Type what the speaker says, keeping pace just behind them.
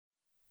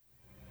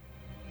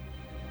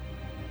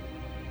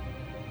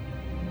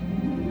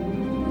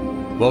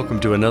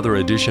Welcome to another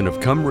edition of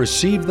Come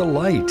Receive the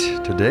Light.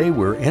 Today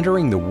we're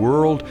entering the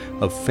world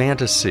of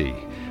fantasy,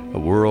 a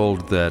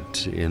world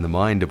that, in the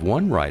mind of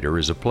one writer,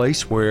 is a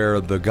place where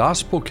the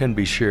gospel can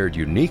be shared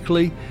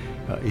uniquely,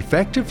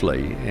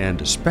 effectively, and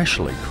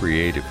especially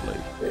creatively.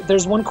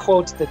 There's one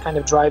quote that kind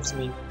of drives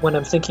me when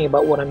I'm thinking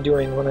about what I'm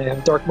doing, when I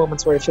have dark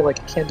moments where I feel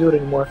like I can't do it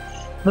anymore.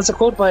 And that's a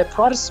quote by a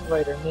Protestant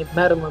writer named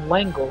Madeleine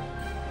L'Engle.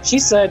 She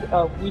said,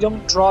 we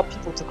don't draw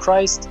people to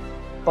Christ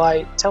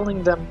by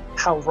telling them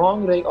how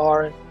wrong they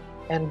are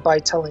and by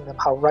telling them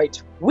how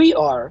right we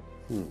are,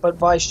 but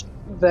by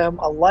showing them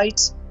a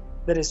light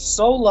that is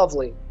so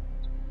lovely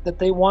that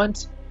they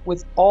want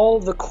with all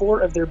the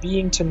core of their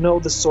being to know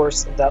the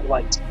source of that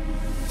light.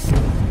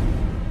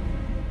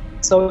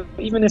 So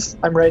even if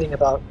I'm writing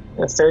about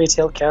fairy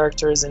tale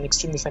characters and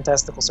extremely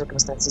fantastical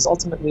circumstances,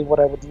 ultimately what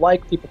I would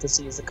like people to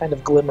see is a kind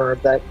of glimmer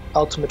of that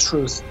ultimate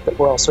truth that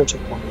we're all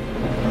searching for.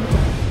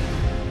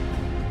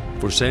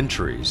 For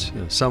centuries,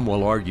 some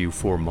will argue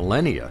for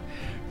millennia,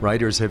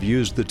 writers have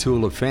used the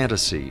tool of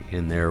fantasy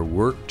in their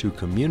work to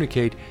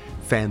communicate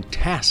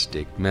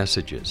fantastic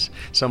messages.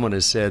 Someone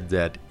has said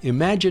that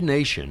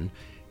imagination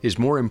is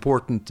more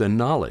important than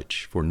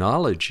knowledge, for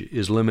knowledge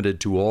is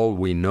limited to all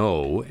we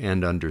know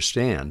and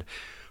understand,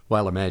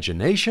 while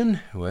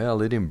imagination,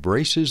 well, it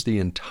embraces the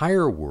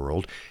entire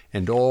world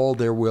and all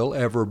there will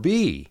ever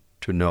be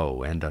to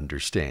know and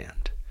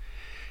understand.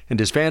 And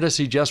is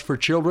fantasy just for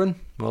children?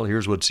 Well,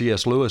 here's what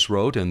C.S. Lewis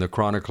wrote in the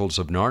Chronicles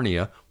of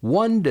Narnia.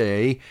 One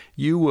day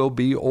you will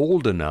be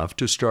old enough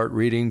to start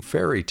reading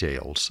fairy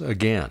tales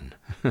again.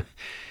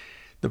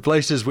 The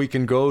places we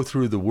can go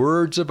through the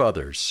words of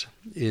others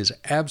is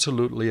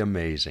absolutely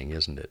amazing,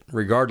 isn't it?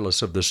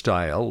 Regardless of the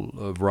style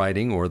of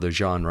writing or the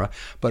genre.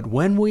 But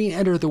when we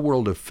enter the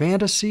world of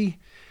fantasy,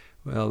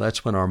 well,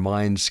 that's when our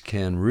minds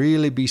can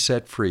really be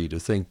set free to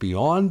think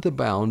beyond the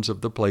bounds of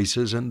the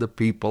places and the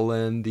people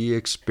and the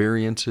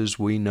experiences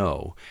we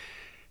know.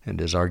 And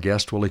as our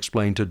guest will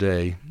explain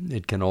today,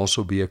 it can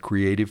also be a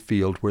creative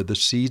field where the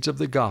seeds of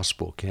the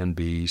gospel can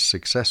be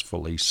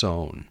successfully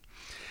sown.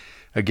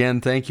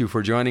 Again, thank you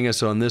for joining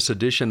us on this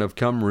edition of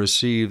Come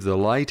Receive the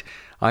Light.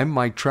 I'm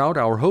Mike Trout.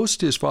 Our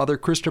host is Father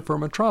Christopher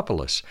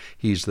Metropolis.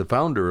 He's the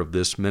founder of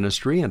this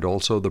ministry and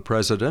also the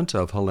president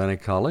of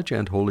Hellenic College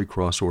and Holy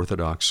Cross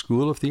Orthodox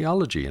School of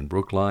Theology in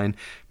Brookline,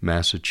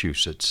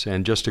 Massachusetts.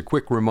 And just a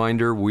quick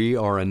reminder, we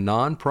are a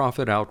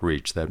nonprofit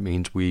outreach. That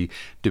means we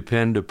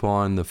depend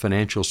upon the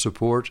financial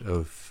support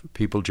of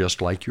people just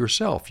like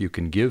yourself. You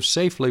can give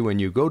safely when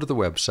you go to the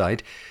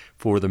website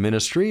for the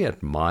ministry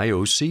at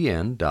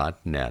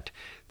myocn.net.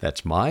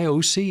 That's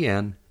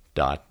myocn.net.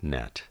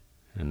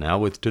 And now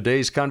with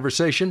today's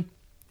conversation,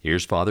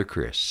 here's Father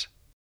Chris.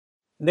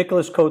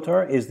 Nicholas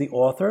Kotar is the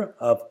author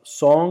of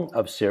Song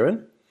of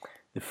Siren,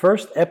 the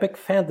first epic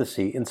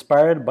fantasy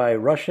inspired by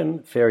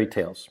Russian fairy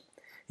tales.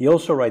 He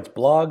also writes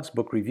blogs,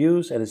 book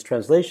reviews, and his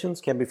translations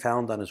can be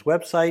found on his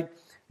website,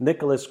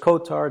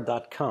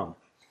 nicholaskotar.com.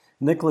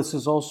 Nicholas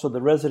is also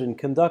the resident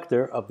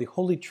conductor of the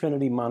Holy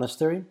Trinity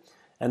Monastery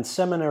and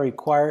Seminary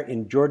Choir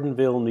in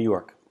Jordanville, New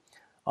York.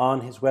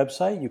 On his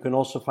website, you can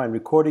also find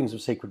recordings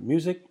of sacred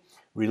music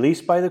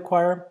released by the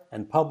choir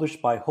and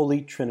published by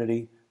Holy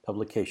Trinity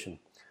Publication.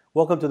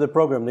 Welcome to the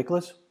program,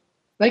 Nicholas.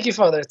 Thank you,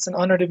 Father. It's an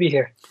honor to be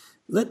here.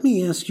 Let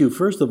me ask you,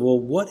 first of all,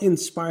 what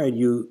inspired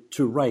you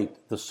to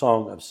write the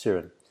Song of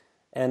Siren?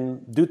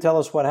 And do tell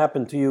us what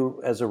happened to you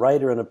as a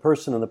writer and a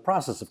person in the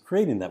process of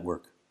creating that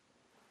work.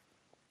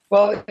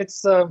 Well,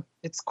 it's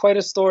quite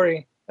a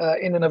story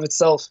in and of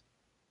itself.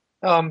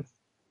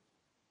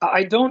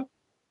 I don't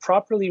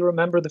properly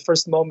remember the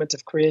first moment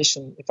of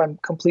creation, if I'm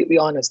completely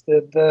honest.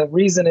 The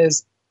reason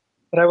is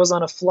that I was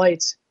on a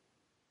flight.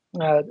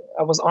 I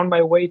was on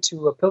my way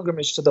to a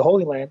pilgrimage to the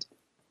Holy Land,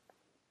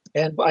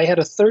 and I had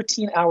a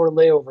 13-hour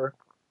layover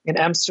in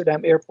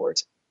Amsterdam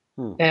airport.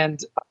 And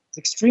I was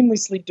extremely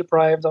sleep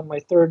deprived on my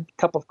third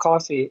cup of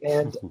coffee,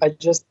 and I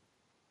just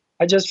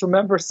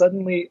remember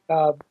suddenly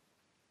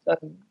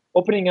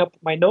opening up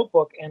my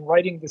notebook and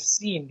writing this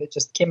scene that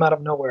just came out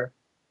of nowhere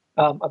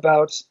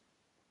about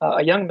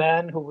a young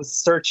man who was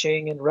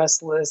searching and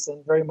restless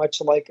and very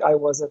much like I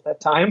was at that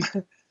time.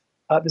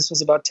 This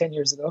was about 10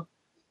 years ago.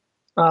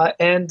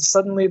 And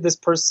suddenly this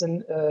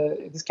person,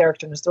 this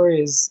character in the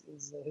story, his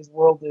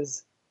world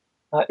is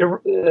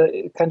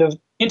kind of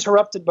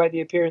interrupted by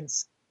the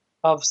appearance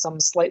of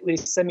some slightly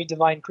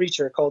semi-divine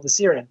creature called the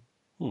Siren.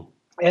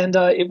 And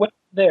it went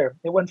from there.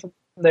 It went from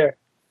there.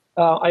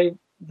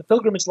 The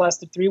pilgrimage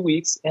lasted 3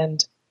 weeks,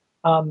 and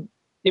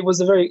it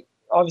was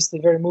obviously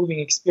very moving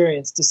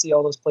experience to see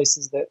all those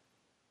places that,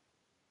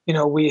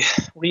 we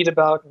read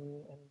about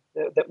and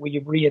that we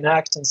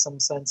reenact in some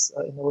sense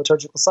in the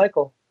liturgical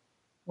cycle.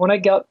 When I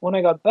got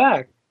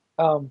back,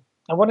 I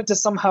wanted to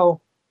somehow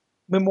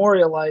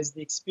memorialize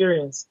the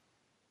experience,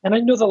 and I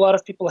knew that a lot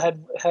of people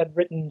had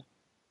written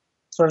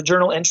sort of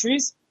journal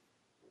entries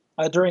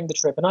during the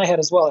trip, and I had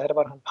as well. I had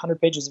about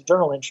 100 pages of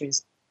journal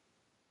entries,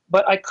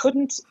 but I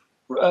couldn't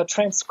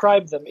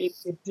transcribe them.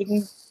 It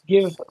didn't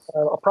give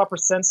a proper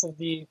sense of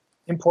the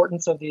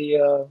importance of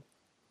the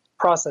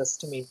process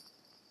to me.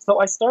 So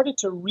I started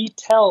to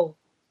retell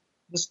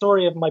the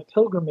story of my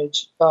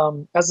pilgrimage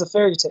as a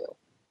fairy tale.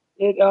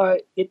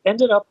 It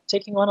ended up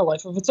taking on a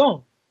life of its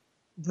own.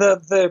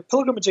 The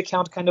pilgrimage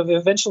account kind of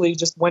eventually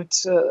just went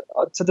to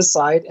the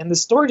side, and the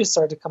story just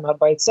started to come out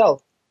by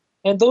itself.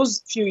 And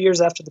those few years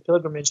after the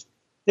pilgrimage,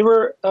 they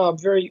were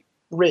very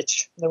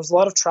rich. There was a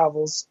lot of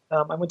travels.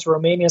 I went to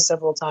Romania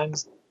several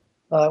times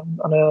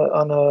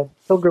on a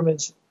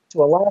pilgrimage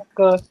to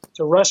Alaska,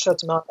 to Russia,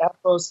 to Mount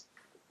Athos,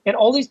 and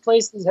all these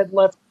places had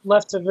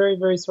left a very,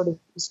 very sort of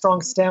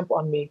strong stamp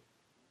on me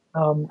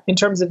in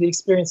terms of the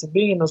experience of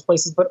being in those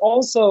places, but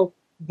also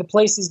the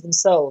places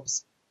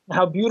themselves, and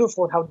how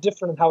beautiful and how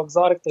different and how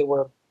exotic they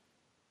were.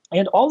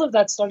 And all of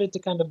that started to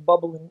kind of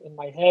bubble in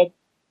my head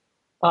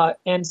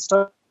and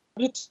started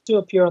to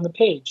appear on the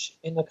page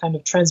in a kind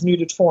of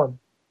transmuted form.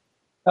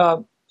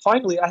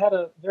 Finally, I had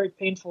a very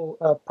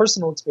painful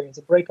personal experience,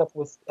 a breakup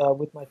with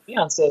my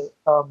fiance,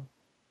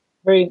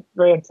 very,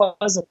 very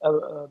unpleasant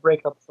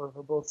breakup for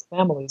both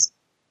families.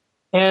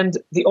 And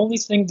the only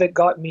thing that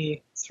got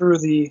me through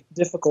the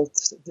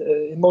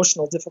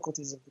emotional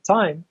difficulties of the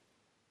time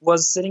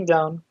was sitting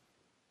down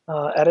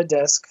at a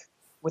desk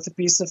with a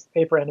piece of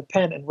paper and a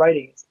pen and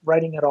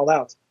writing it all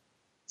out.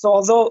 So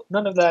although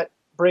none of that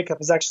breakup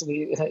is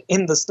actually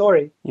in the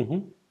story,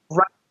 writing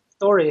the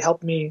story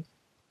helped me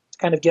to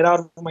kind of get out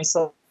of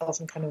myself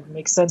and kind of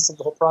make sense of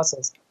the whole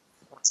process.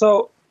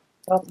 So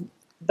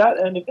that,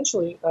 and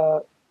eventually,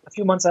 a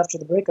few months after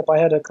the breakup, I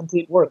had a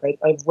complete work.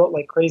 I wrote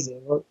like crazy. I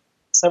wrote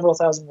several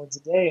thousand words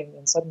a day,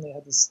 and suddenly I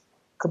had this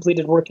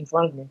completed work in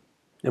front of me.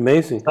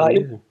 Amazing.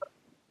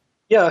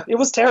 It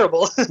was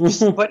terrible,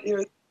 but it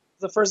was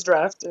the first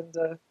draft.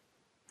 And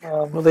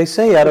well, they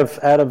say out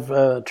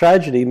of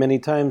tragedy, many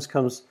times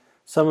comes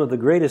some of the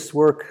greatest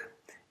work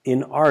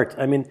in art.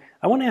 I mean,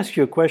 I want to ask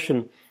you a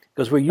question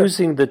because we're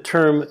using the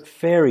term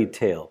fairy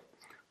tale.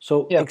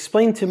 So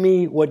explain to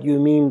me what you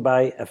mean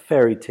by a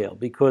fairy tale,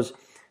 because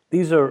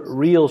these are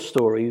real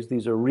stories,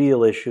 these are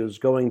real issues,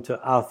 going to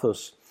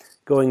Athos,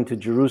 going to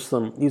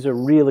Jerusalem. These are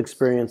real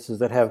experiences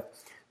that have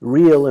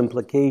real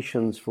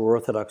implications for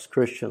Orthodox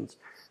Christians.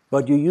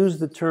 But you use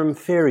the term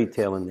fairy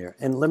tale in there.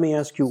 And let me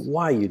ask you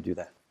why you do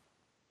that.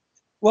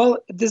 Well,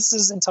 this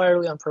is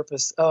entirely on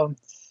purpose.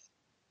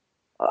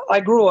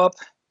 I grew up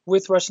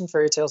with Russian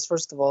fairy tales,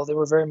 first of all. They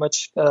were very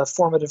much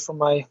formative for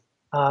my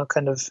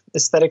kind of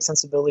aesthetic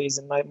sensibilities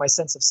and my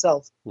sense of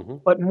self.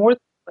 But more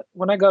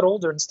when I got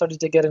older and started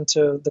to get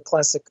into the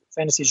classic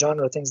fantasy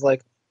genre, things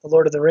like The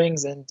Lord of the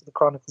Rings and The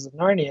Chronicles of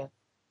Narnia,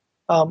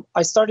 I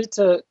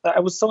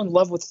was so in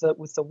love with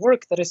the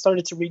work that I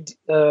started to read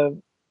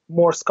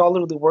more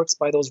scholarly works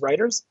by those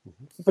writers.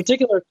 In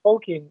particular,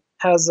 Tolkien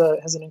has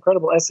an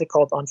incredible essay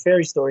called On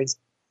Fairy Stories,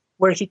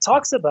 where he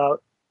talks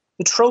about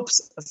the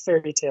tropes of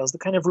fairy tales, the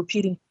kind of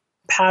repeating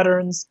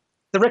patterns,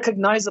 the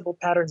recognizable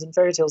patterns in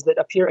fairy tales that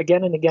appear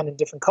again and again in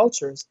different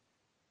cultures,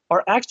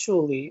 are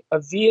actually a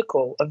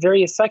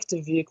very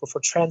effective vehicle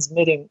for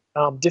transmitting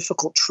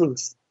difficult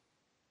truth.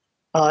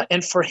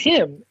 And for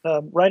him,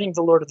 writing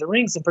The Lord of the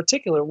Rings in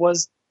particular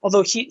was,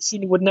 although he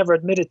would never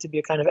admit it to be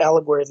a kind of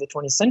allegory of the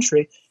 20th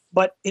century,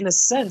 but in a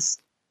sense,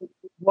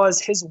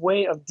 was his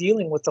way of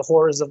dealing with the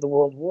horrors of the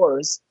world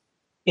wars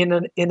in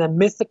a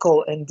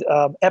mythical and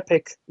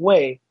epic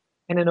way,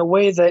 and in a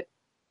way that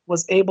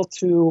was able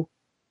to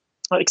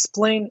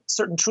explain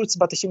certain truths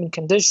about the human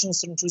condition,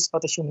 certain truths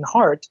about the human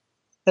heart,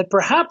 that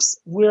perhaps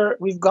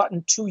we've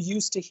gotten too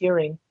used to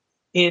hearing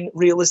in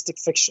realistic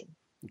fiction.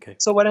 Okay.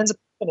 So what ends up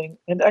happening,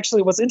 and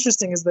actually what's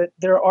interesting is that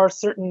there are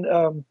certain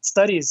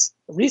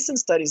recent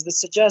studies that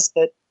suggest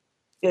that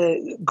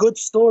good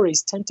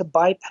stories tend to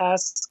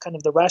bypass kind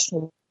of the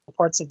rational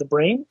parts of the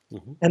brain,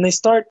 and they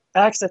start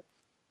accessing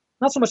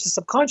not so much the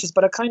subconscious,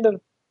 but a kind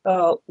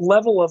of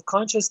level of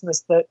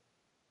consciousness that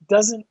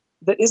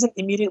isn't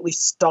immediately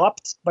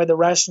stopped by the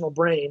rational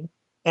brain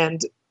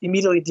and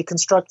immediately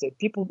deconstructed.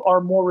 People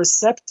are more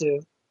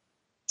receptive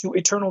to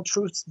eternal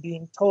truths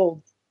being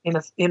told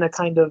in a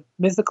kind of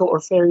mythical or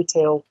fairy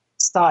tale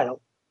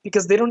style,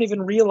 because they don't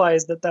even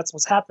realize that that's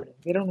what's happening.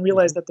 They don't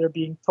realize that they're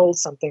being told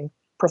something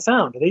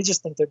profound. They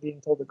just think they're being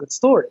told a good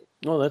story.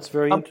 Oh, that's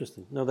very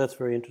interesting. No, that's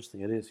very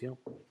interesting. It is, yeah.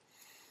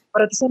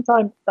 But at the same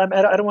time, I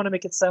don't want to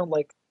make it sound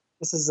like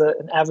this is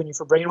an avenue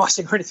for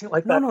brainwashing or anything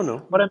like that.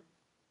 No.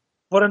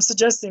 What I'm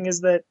suggesting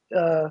is that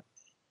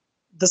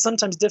the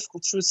sometimes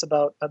difficult truths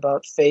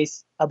about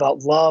faith, about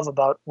love,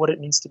 about what it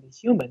means to be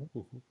human,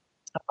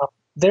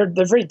 they're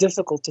very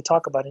difficult to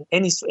talk about in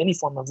any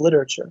form of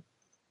literature.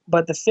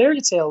 But the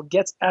fairy tale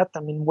gets at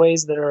them in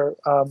ways that are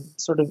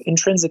sort of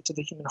intrinsic to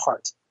the human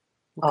heart,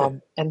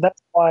 and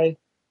that's why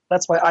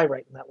I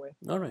write in that way.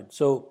 All right.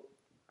 So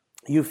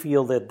you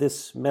feel that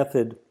this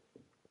method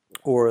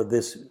or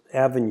this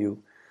avenue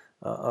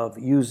of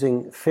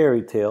using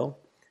fairy tale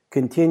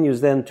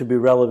continues then to be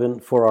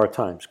relevant for our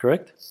times,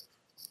 correct?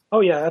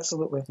 Oh yeah,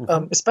 absolutely.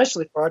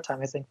 Especially for our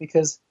time, I think,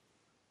 because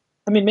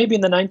maybe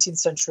in the 19th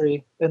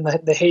century, in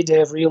the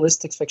heyday of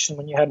realistic fiction,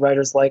 when you had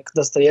writers like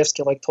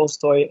Dostoevsky, like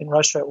Tolstoy in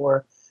Russia,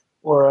 or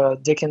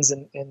Dickens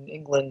in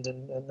England,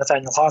 and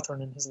Nathaniel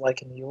Hawthorne and his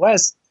like in the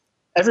U.S.,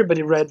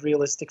 everybody read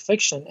realistic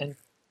fiction, and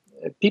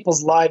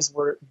people's lives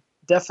were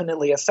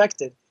definitely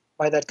affected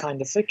by that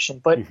kind of fiction.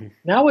 But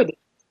nowadays,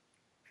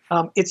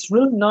 it's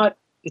really not.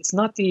 It's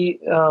not the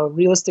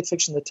realistic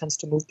fiction that tends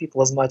to move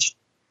people as much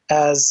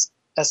as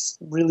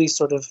really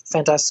sort of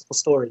fantastical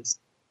stories,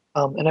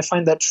 and I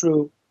find that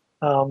true.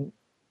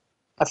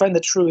 I find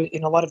that true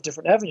in a lot of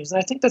different avenues, and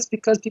I think that's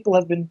because people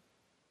have been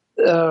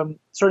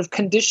sort of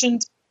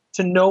conditioned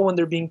to know when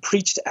they're being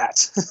preached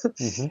at,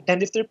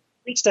 and if they're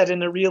preached at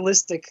in a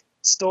realistic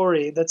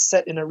story that's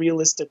set in a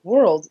realistic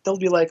world, they'll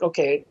be like,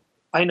 okay,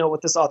 I know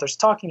what this author's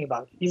talking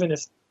about, even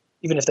if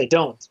they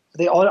don't.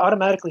 They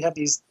automatically have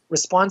these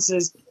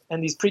responses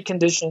and these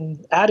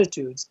preconditioned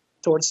attitudes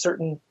towards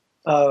certain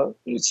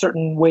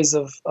ways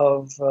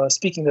of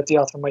speaking that the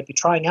author might be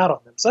trying out on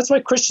them. So that's why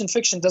Christian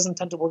fiction doesn't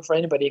tend to work for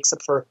anybody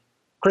except for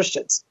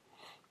Christians.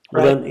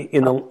 Right? Well, then,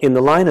 in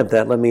the line of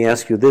that, let me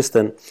ask you this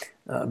then,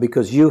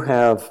 because you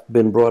have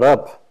been brought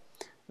up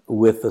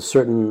with a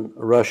certain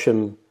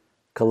Russian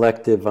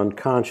collective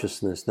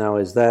unconsciousness. Now,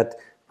 is that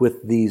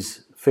with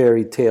these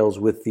fairy tales,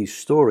 with these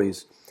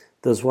stories,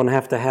 does one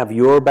have to have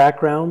your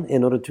background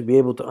in order to be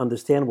able to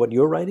understand what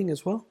you're writing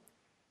as well?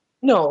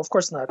 No, of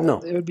course not. No.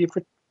 It would be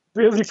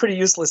pretty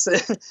useless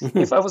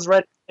if I was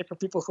writing for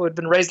people who had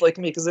been raised like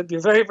me, because it'd be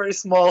a very, very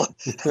small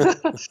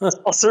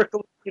circle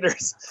of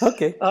readers.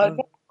 Okay. I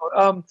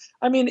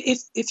mean,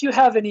 if you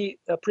have any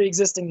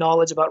pre-existing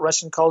knowledge about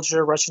Russian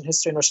culture, Russian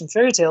history, and Russian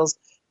fairy tales,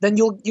 then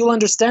you'll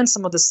understand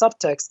some of the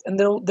subtext, and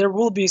there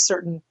will be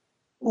certain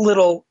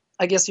little,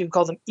 I guess you'd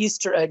call them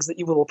Easter eggs, that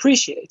you will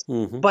appreciate.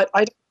 But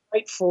I don't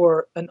write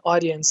for an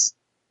audience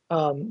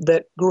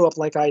that grew up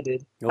like I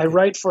did. Okay. I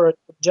write for a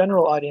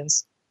general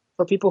audience,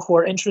 for people who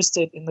are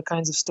interested in the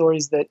kinds of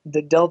stories that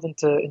delve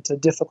into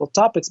difficult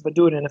topics, but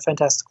do it in a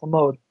fantastical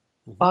mode.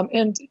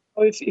 And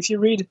if you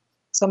read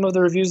some of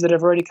the reviews that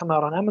have already come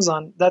out on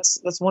Amazon,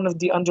 that's one of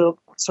the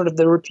one of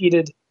the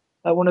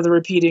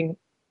repeating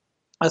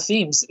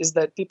themes, is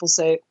that people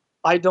say,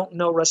 I don't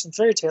know Russian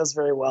fairy tales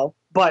very well,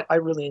 but I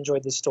really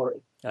enjoyed this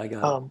story. I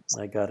got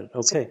it.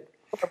 Okay.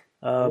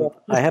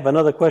 I have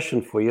another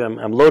question for you.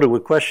 I'm loaded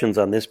with questions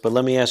on this, but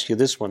let me ask you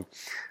this one.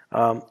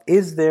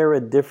 Is there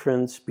a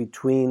difference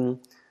between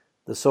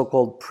the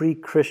so-called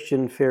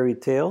pre-Christian fairy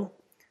tale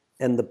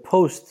and the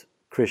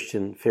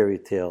post-Christian fairy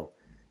tale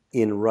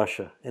in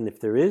Russia? And if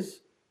there is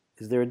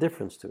there a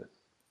difference to it?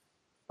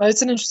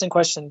 It's an interesting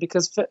question,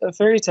 because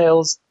fairy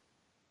tales,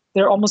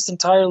 they're almost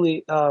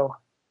entirely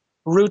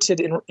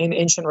rooted in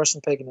ancient Russian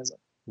paganism.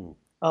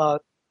 And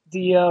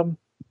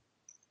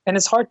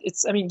it's hard.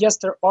 Yes,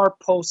 there are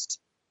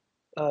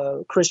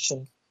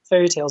post-Christian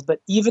fairy tales, but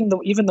even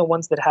the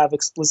ones that have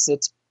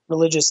explicit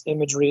religious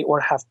imagery, or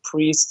have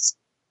priests,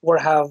 or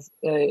have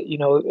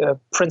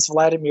Prince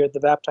Vladimir the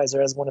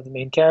Baptizer as one of the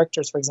main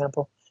characters, for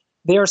example,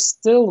 they are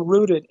still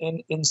rooted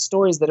in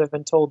stories that have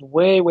been told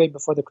way, way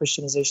before the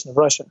Christianization of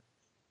Russia.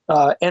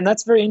 And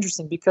that's very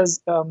interesting, because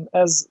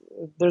as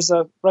there's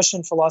a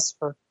Russian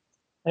philosopher,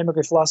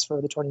 immigrant philosopher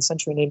of the 20th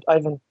century named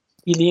Ivan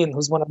Ilyin,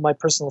 who's one of my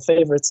personal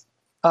favorites.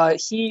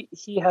 He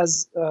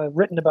has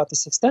written about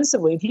this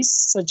extensively, and he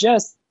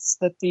suggests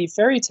that the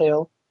fairy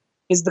tale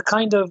is the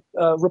kind of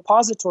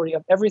repository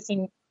of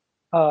everything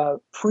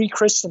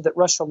pre-Christian that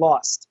Russia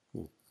lost,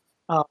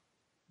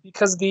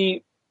 because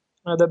the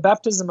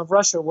baptism of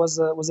Russia was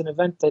an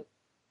event that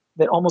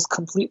almost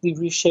completely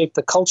reshaped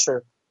the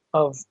culture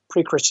of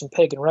pre-Christian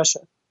pagan Russia,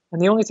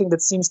 and the only thing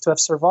that seems to have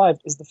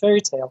survived is the fairy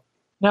tale.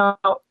 Now,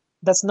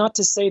 that's not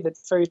to say that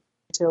fairy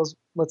tales,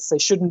 let's say,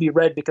 shouldn't be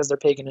read because they're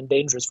pagan and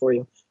dangerous for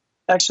you.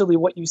 Actually,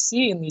 what you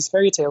see in these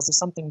fairy tales is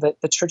something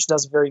that the church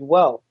does very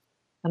well,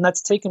 and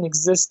that's take an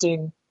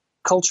existing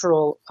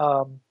cultural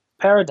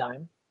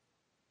paradigm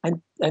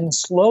and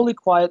slowly,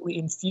 quietly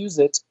infuse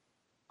it,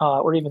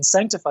 or even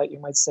sanctify it, you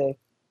might say,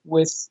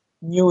 with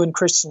new and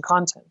Christian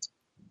content.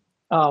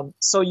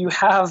 So you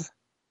have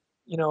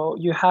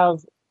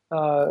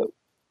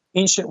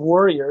ancient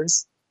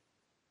warriors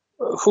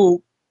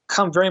who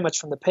come very much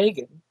from the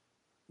pagan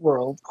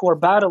world, who are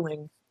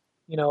battling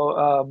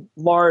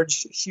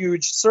large,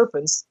 huge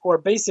serpents, who are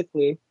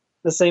basically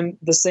the same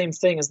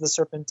thing as the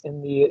serpent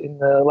in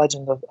the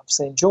legend of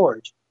Saint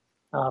George,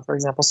 for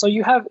example. So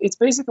it's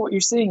basically what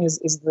you're seeing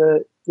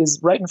is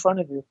right in front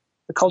of you,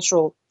 the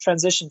cultural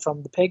transition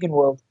from the pagan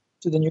world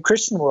to the new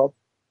Christian world,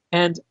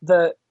 and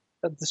the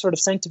sort of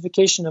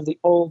sanctification of the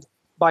old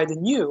by the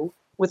new,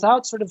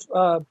 without sort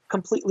of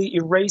completely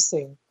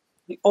erasing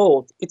the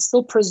old. It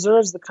still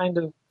preserves the kind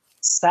of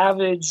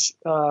savage,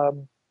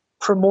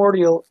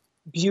 primordial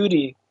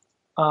beauty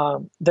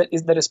that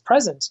is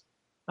present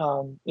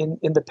in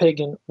the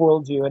pagan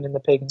worldview and in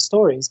the pagan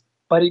stories,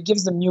 but it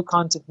gives them new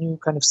content, new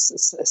kind of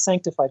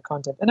sanctified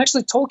content. And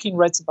actually, Tolkien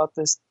writes about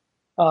this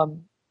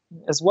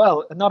as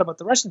well, and not about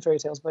the Russian fairy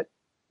tales, but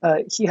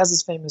he has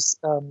this famous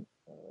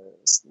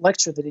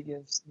lecture that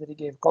he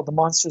gave called "The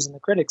Monsters and the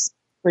Critics,"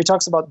 where he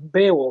talks about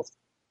Beowulf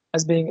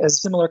as being a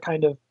similar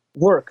kind of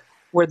work,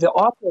 where the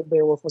author of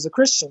Beowulf was a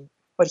Christian,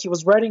 but he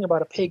was writing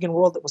about a pagan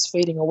world that was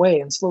fading away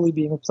and slowly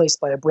being replaced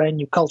by a brand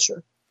new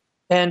culture.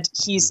 And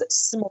he's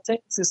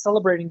simultaneously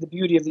celebrating the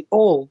beauty of the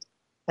old,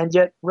 and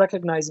yet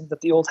recognizing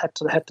that the old had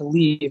to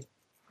leave,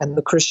 and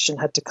the Christian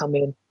had to come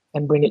in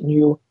and bring it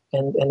new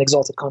and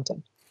exalted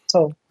content.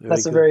 So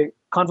that's a very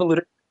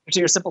convoluted to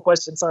your simple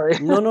question. Sorry.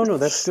 No.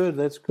 That's good.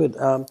 That's good.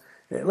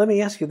 Let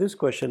me ask you this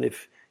question: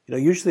 if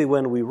usually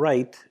when we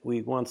write,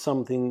 we want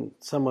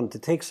someone to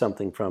take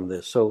something from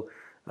this. So,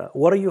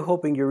 what are you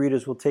hoping your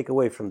readers will take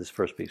away from this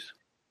first piece?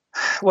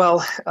 Well,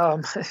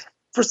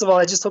 first of all,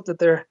 I just hope that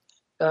they're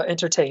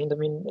entertained. I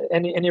mean,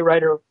 any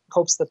writer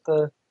hopes that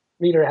the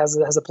reader has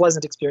a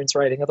pleasant experience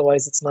writing.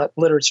 Otherwise, it's not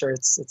literature.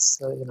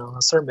 It's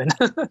a sermon.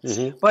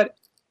 Mm-hmm. But at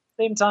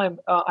the same time,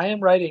 I am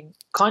writing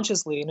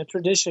consciously in a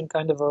tradition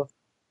kind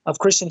of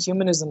Christian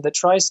humanism that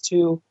tries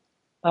to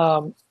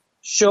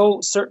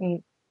show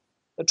certain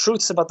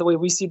truths about the way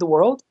we see the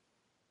world,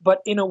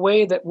 but in a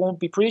way that won't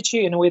be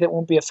preachy, in a way that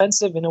won't be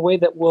offensive, in a way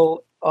that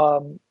will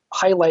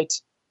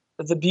highlight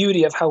the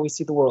beauty of how we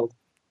see the world.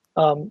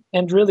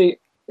 And really,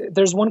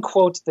 there's one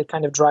quote that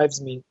kind of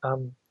drives me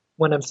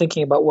when I'm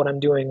thinking about what I'm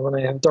doing, when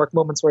I have dark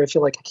moments where I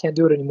feel like I can't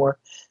do it anymore.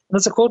 And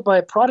it's a quote by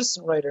a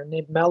Protestant writer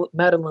named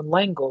Madeleine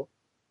L'Engle,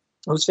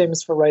 who's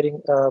famous for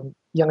writing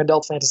young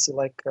adult fantasy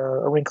like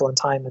A Wrinkle in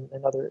Time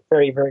and other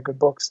very, very good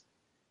books.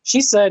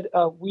 She said,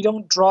 we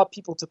don't draw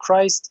people to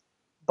Christ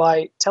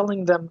by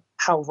telling them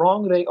how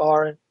wrong they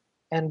are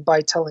and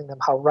by telling them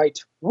how right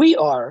we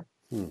are,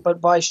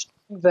 but by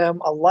showing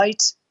them a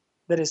light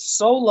that is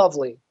so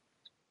lovely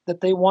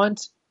that they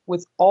want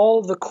with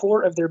all the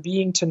core of their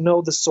being to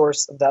know the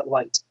source of that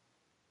light.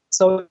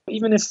 So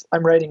even if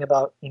I'm writing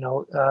about,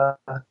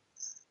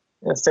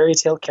 fairy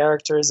tale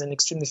characters and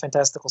extremely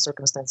fantastical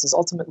circumstances,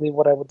 ultimately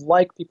what I would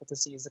like people to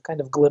see is a kind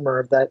of glimmer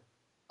of that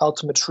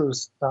ultimate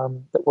truth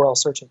that we're all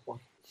searching for.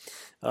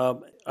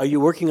 Are you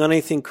working on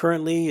anything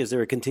currently? Is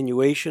there a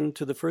continuation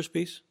to the first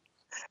piece?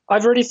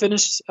 I've already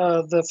finished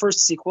the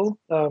first sequel.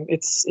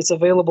 It's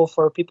available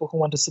for people who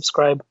want to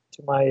subscribe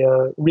to my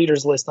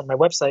readers list on my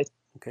website.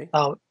 Okay.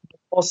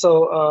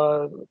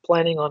 Also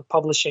planning on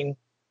publishing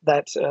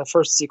that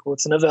first sequel.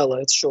 It's a novella.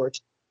 It's short,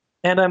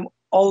 and I'm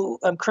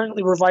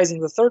currently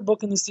revising the third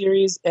book in the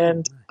series,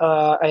 and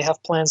I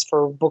have plans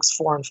for books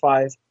 4 and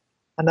 5,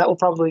 and that will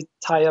probably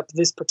tie up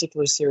this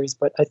particular series.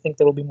 But I think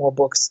there will be more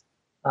books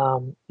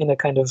in a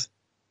kind of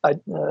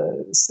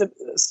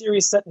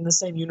series set in the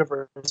same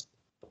universe,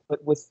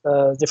 but with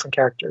different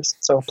characters.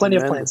 So plenty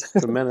of plans.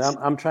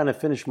 I'm trying to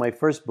finish my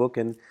first book,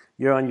 and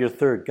you're on your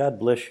third. God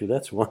bless you.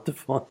 That's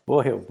wonderful.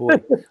 Boy, oh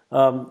boy.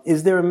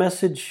 Is there a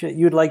message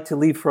you'd like to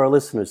leave for our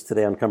listeners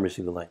today on Come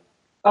Receive the Light?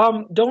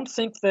 Don't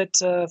think that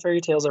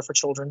fairy tales are for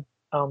children.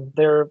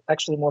 They're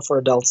actually more for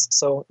adults.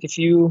 So if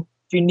you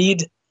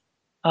need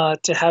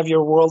to have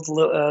your world,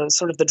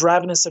 sort of the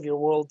drabness of your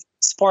world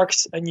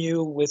sparked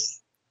anew with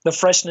the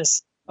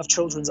freshness of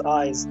children's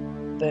eyes,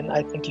 then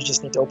I think you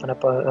just need to open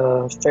up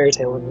a fairy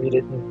tale and read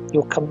it, and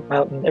you'll come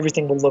out and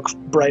everything will look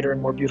brighter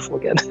and more beautiful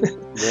again.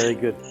 Very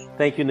good.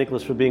 Thank you,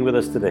 Nicholas, for being with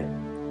us today.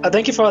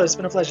 Thank you, Father. It's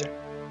been a pleasure.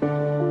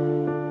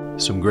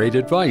 Some great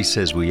advice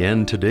as we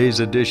end today's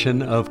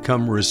edition of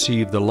Come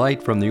Receive the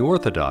Light from the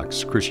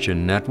Orthodox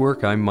Christian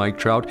Network. I'm Mike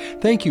Trout.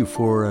 Thank you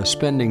for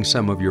spending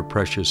some of your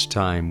precious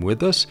time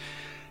with us.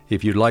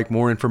 If you'd like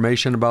more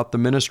information about the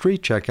ministry,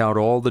 check out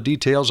all the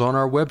details on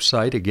our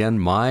website, again,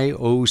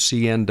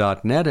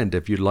 myocn.net. And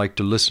if you'd like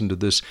to listen to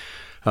this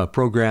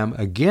program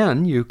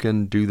again, you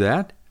can do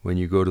that when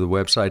you go to the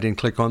website and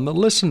click on the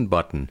Listen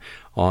button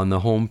on the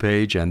home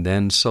page and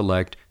then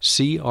select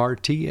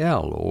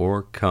CRTL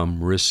or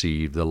Come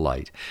Receive the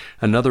Light.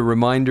 Another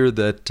reminder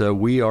that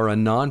we are a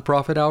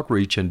nonprofit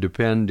outreach and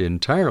depend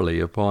entirely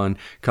upon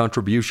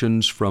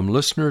contributions from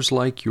listeners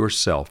like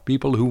yourself,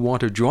 people who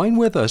want to join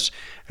with us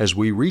as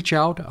we reach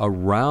out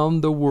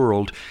around the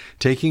world,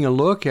 taking a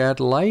look at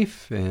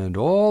life and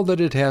all that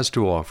it has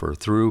to offer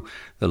through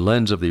the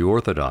lens of the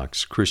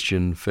Orthodox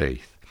Christian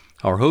faith.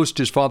 Our host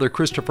is Father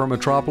Christopher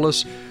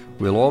Metropolis.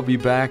 We'll all be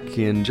back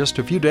in just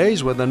a few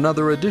days with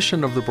another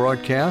edition of the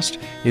broadcast.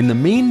 In the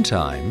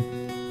meantime,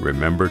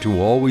 remember to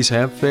always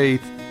have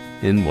faith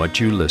in what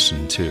you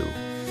listen to.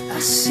 I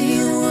see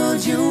the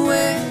world your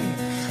way,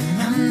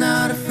 and I'm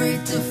not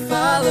afraid to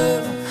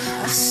follow.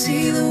 I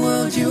see the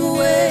world your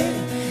way,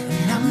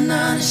 and I'm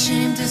not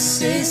ashamed to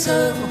say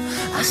so.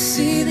 I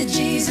see the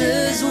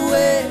Jesus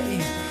way,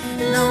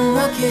 and I'm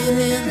walking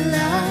in the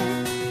light.